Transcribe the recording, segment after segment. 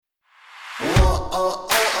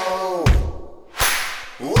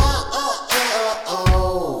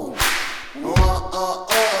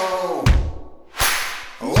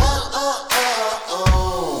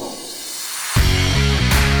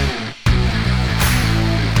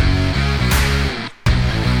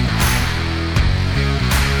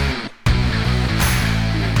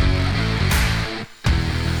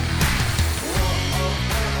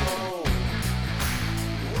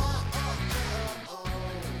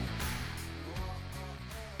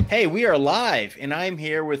Hey, we are live, and I'm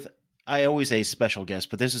here with, I always say special guest,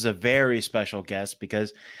 but this is a very special guest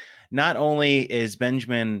because not only is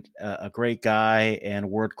Benjamin a great guy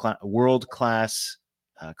and world-class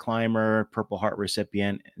climber, Purple Heart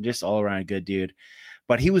recipient, and just all-around good dude,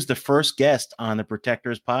 but he was the first guest on the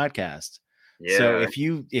Protectors podcast. Yeah. So if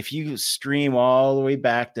you stream all the way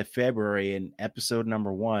back to February in episode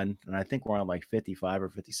number 1, and I think we're on like 55 or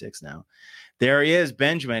 56 now, there he is,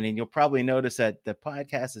 Benjamin, and you'll probably notice that the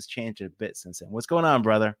podcast has changed a bit since then. What's going on,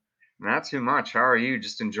 brother? Not too much. How are you?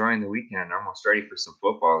 Just enjoying the weekend. Almost ready for some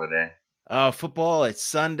football today. Oh, football. It's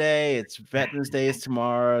Sunday. It's Veterans Day is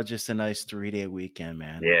tomorrow. Just a nice 3-day weekend,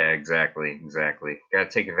 man. Yeah, exactly. Got to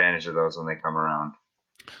take advantage of those when they come around.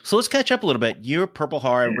 So let's catch up a little bit. You're Purple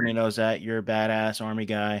Heart. Everybody knows that. You're a badass Army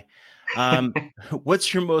guy.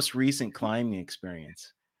 What's your most recent climbing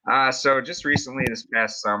experience? So just recently, this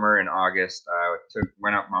past summer in August,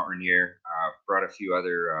 went up Mount Rainier, brought a few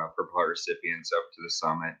other Purple Heart recipients up to the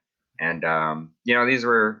summit. And, these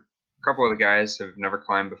were a couple of the guys who have never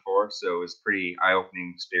climbed before, so it was a pretty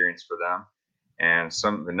eye-opening experience for them. And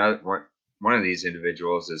one of these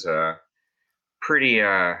individuals is a pretty,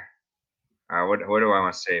 what do I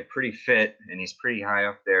want to say? Pretty fit, and he's pretty high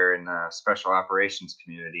up there in the special operations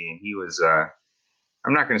community. And he was,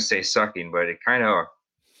 I'm not going to say sucking, but it kind of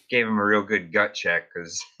gave him a real good gut check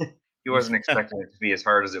because he wasn't expecting it to be as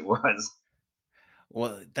hard as it was.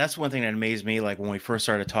 Well, that's one thing that amazed me. Like when we first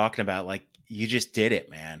started talking about, like, you just did it,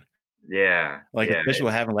 man. Yeah. Like, especially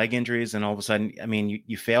with having leg injuries, and all of a sudden, I mean,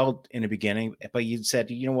 you failed in the beginning, but you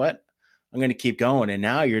said, you know what? I'm going to keep going. And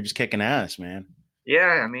now you're just kicking ass, man.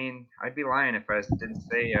 Yeah. I mean, I'd be lying if I didn't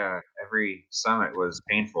say every summit was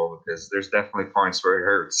painful, because there's definitely points where it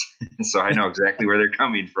hurts. So I know exactly where they're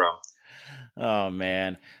coming from. Oh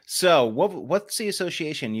man! So what's the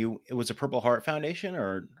association? It was a Purple Heart Foundation,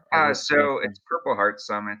 or so it's Purple Heart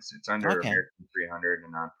Summits. It's under American 300, a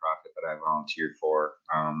nonprofit that I volunteered for.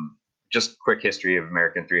 Just quick history of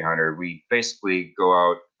American 300. We basically go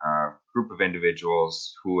out, a group of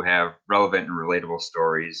individuals who have relevant and relatable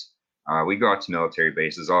stories. We go out to military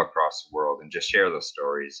bases all across the world and just share those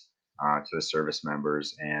stories to the service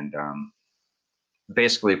members. And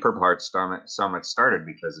basically, Purple Heart Summit started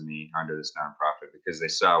because of me under this nonprofit, because they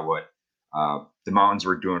saw what the mountains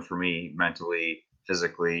were doing for me mentally,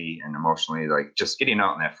 physically, and emotionally. Like, just getting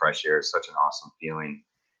out in that fresh air is such an awesome feeling.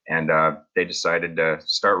 And they decided to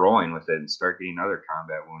start rolling with it and start getting other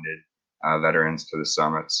combat wounded veterans to the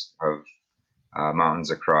summits of mountains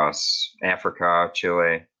across Africa,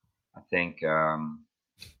 Chile. I think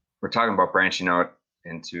we're talking about branching out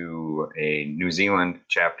into a New Zealand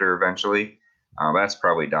chapter eventually. That's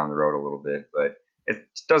probably down the road a little bit, but it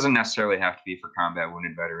doesn't necessarily have to be for combat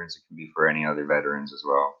wounded veterans. It can be for any other veterans as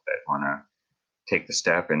well that want to take the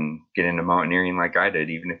step and get into mountaineering like I did,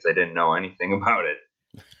 even if they didn't know anything about it.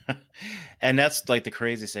 And that's like the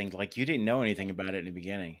craziest thing. Like, you didn't know anything about it in the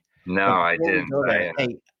beginning. No, I didn't.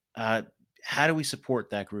 Hey, how do we support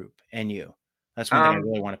that group and you? That's one thing I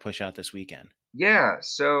really want to push out this weekend. Yeah,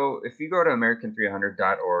 so if you go to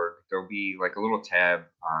American300.org, there'll be like a little tab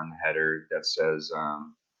on the header that says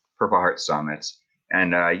Purple Heart Summits.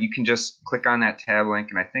 And you can just click on that tab link.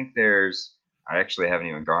 And I think I actually haven't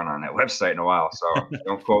even gone on that website in a while, so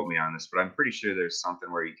don't quote me on this, but I'm pretty sure there's something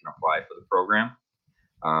where you can apply for the program.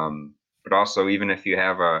 But also, even if you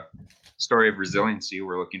have a story of resiliency,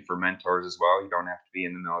 we're looking for mentors as well. You don't have to be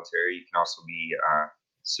in the military. You can also be a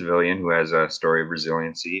civilian who has a story of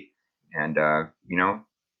resiliency. And,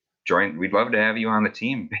 join. We'd love to have you on the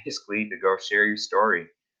team, basically, to go share your story.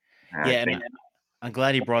 Man, I'm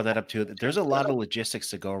glad you brought that up too. There's a lot of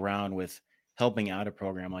logistics to go around with helping out a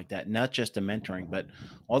program like that, not just the mentoring, but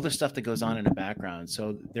all the stuff that goes on in the background.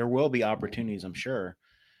 So there will be opportunities, I'm sure,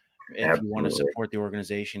 if you want to support the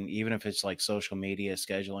organization, even if it's like social media,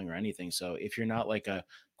 scheduling, or anything. So if you're not like a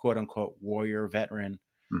quote unquote warrior veteran,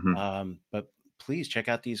 but please check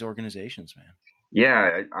out these organizations, man.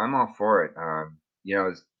 Yeah, I'm all for it.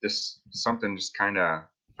 Something just kind of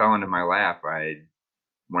fell into my lap.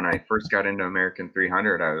 When I first got into American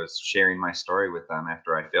 300, I was sharing my story with them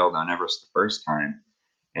after I failed on Everest the first time.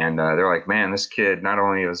 And they're like, man, this kid, not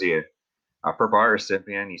only was he a Purple Heart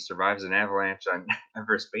recipient. He survives an avalanche on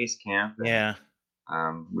Everest Base Camp, and Yeah.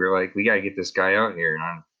 we were like, we got to get this guy out here.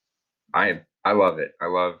 And I love it.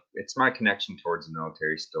 It's my connection towards the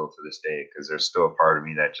military still to this day, because there's still a part of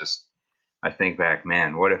me that just, I think back,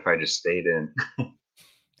 man, what if I just stayed in?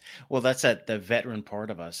 Well, that's the veteran part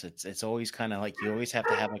of us. It's always kind of like you always have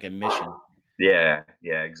to have like a mission. Yeah,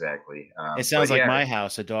 yeah, exactly. It But sounds like yeah, my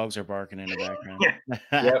house. The dogs are barking in the background.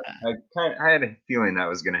 yeah, yep. I had a feeling that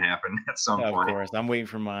was going to happen at some Of point. course, I'm waiting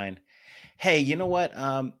for mine. Hey, you know what?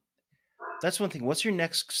 That's one thing. What's your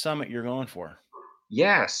next summit you're going for?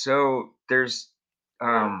 Yeah, so there's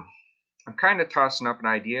um I'm kind of tossing up an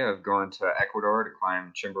idea of going to Ecuador to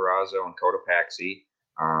climb Chimborazo and Cotopaxi.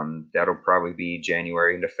 That'll probably be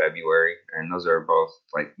January into February, and those are both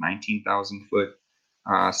like 19,000 foot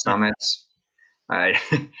summits. Uh,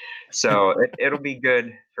 so it'll be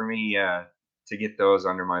good for me to get those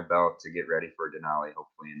under my belt to get ready for Denali,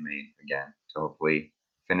 hopefully in May again, to hopefully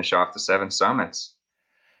finish off the 7 summits.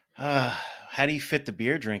 How do you fit the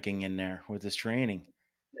beer drinking in there with this training?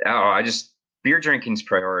 Oh, beer drinking's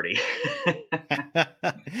priority.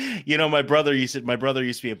 You know, my brother used to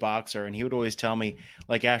be a boxer, and he would always tell me,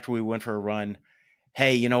 like after we went for a run,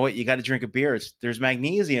 hey, you know what? You got to drink a beer. There's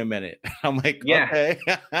magnesium in it. I'm like, Yeah. okay,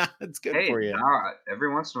 it's good Hey, for you.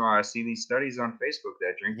 every once in a while I see these studies on Facebook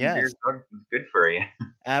that drinking beer Yes, is good for you.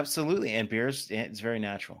 absolutely. And it's very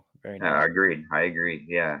natural, very Yeah, natural. agreed. I agree.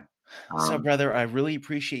 Yeah. So, Um, brother, I really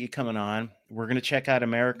appreciate you coming on. We're gonna check out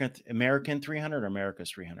American 300 or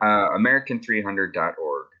America's 300.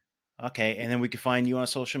 American300.org. Okay, and then we can find you on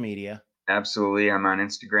social media. Absolutely. I'm on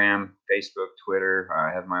Instagram, Facebook, Twitter.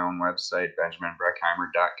 I have my own website,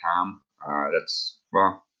 benjaminbreckheimer.com.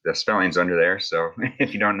 Well, the spelling's under there. So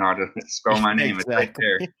if you don't know how to spell my name, it's right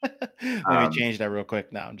Exactly. there. Let me Um, change that real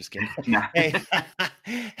quick. No, I'm just kidding. no, Hey,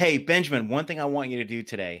 hey, Benjamin, one thing I want you to do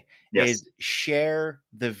today yes, is share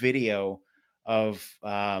the video of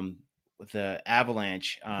the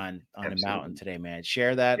avalanche on the mountain absolutely. today, man.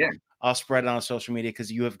 Share that. Yeah. I'll spread it on social media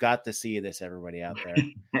because you have got to see this, everybody out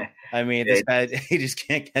there. I mean, this It, guy, he just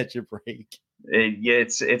can't catch a break. yeah,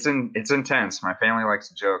 it's intense. My family likes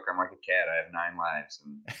to joke. I'm like a cat. I have 9 lives,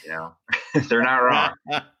 and they're not wrong.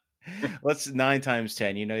 What's 9 times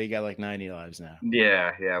 10? You know, you got like 90 lives now.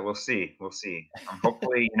 Yeah, yeah, we'll see. We'll see.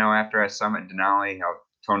 Hopefully, after I summit Denali, I'll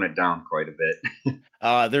tone it down quite a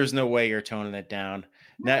bit. There's no way you're toning it down.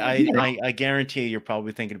 Now, I guarantee you're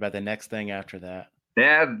probably thinking about the next thing after that.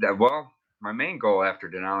 Yeah, well, my main goal after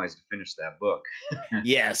Denali is to finish that book.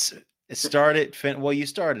 Yes, well, you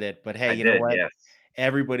started it, but hey, I you know did, what? yes.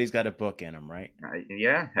 Everybody's got a book in them, right?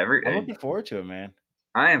 Yeah, I'm looking forward to it, man.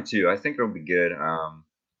 I am too. I think it'll be good.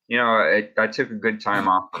 I took a good time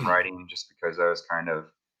off from writing just because I was kind of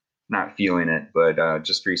not feeling it, but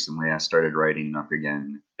just recently I started writing up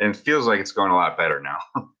again, and it feels like it's going a lot better now.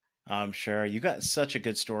 I'm sure you got such a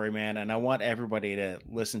good story, man, and I want everybody to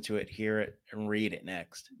listen to it, hear it, and read it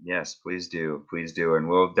next. Yes, please do, and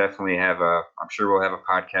we'll definitely have a. I'm sure we'll have a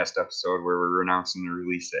podcast episode where we're announcing the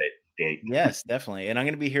release date. Yes, definitely, and I'm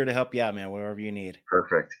going to be here to help you out, man, whatever you need.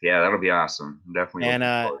 Perfect. Yeah, that'll be awesome. I'm definitely And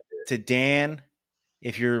looking forward to it. to Dan,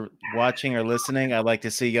 if you're watching or listening, I'd like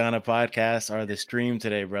to see you on a podcast or the stream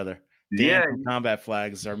today, brother. Dan Yeah, from Combat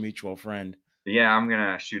Flags is our mutual friend. yeah, I'm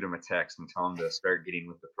gonna shoot him a text and tell him to start getting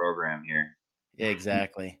with the program here.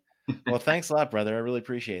 Exactly. Well, thanks a lot, brother. I really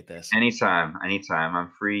appreciate this. Anytime, anytime. I'm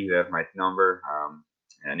free. You have my number.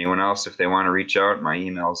 Anyone else, if they want to reach out, my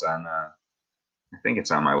email's on. I think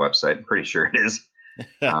it's on my website. I'm pretty sure it is.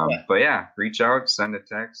 But yeah, reach out, send a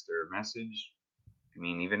text or a message. I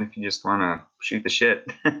mean, even if you just want to shoot the shit.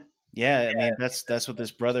 Yeah, I mean that's what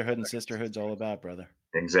this brotherhood and sisterhood's all about, brother.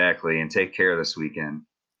 Exactly. And take care this weekend.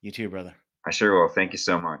 You too, brother. I sure will. Thank you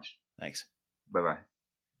so much. Thanks. Bye bye.